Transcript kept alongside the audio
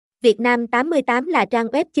VN88 là trang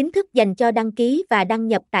web chính thức dành cho đăng ký và đăng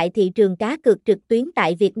nhập tại thị trường cá cược trực tuyến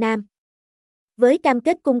tại Việt Nam. Với cam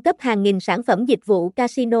kết cung cấp hàng nghìn sản phẩm dịch vụ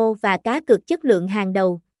casino và cá cược chất lượng hàng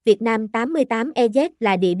đầu, VN88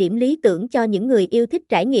 là địa điểm lý tưởng cho những người yêu thích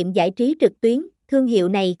trải nghiệm giải trí trực tuyến. Thương hiệu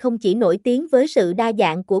này không chỉ nổi tiếng với sự đa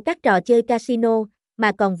dạng của các trò chơi casino,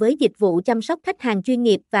 mà còn với dịch vụ chăm sóc khách hàng chuyên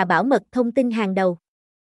nghiệp và bảo mật thông tin hàng đầu.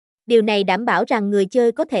 Điều này đảm bảo rằng người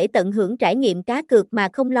chơi có thể tận hưởng trải nghiệm cá cược mà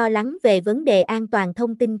không lo lắng về vấn đề an toàn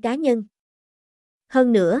thông tin cá nhân.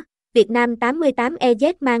 Hơn nữa,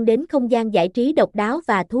 VN88 mang đến không gian giải trí độc đáo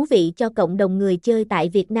và thú vị cho cộng đồng người chơi tại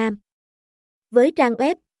Việt Nam. Với trang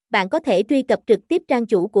web, bạn có thể truy cập trực tiếp trang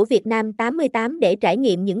chủ của VN88 để trải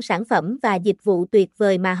nghiệm những sản phẩm và dịch vụ tuyệt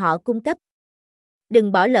vời mà họ cung cấp.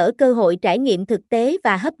 Đừng bỏ lỡ cơ hội trải nghiệm thực tế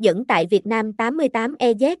và hấp dẫn tại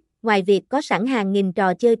VN88. Ngoài việc có sẵn hàng nghìn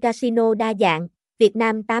trò chơi casino đa dạng,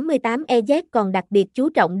 VN88 còn đặc biệt chú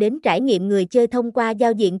trọng đến trải nghiệm người chơi thông qua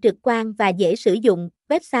giao diện trực quan và dễ sử dụng.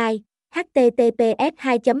 Website: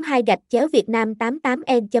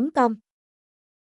 https://vietnam88en.com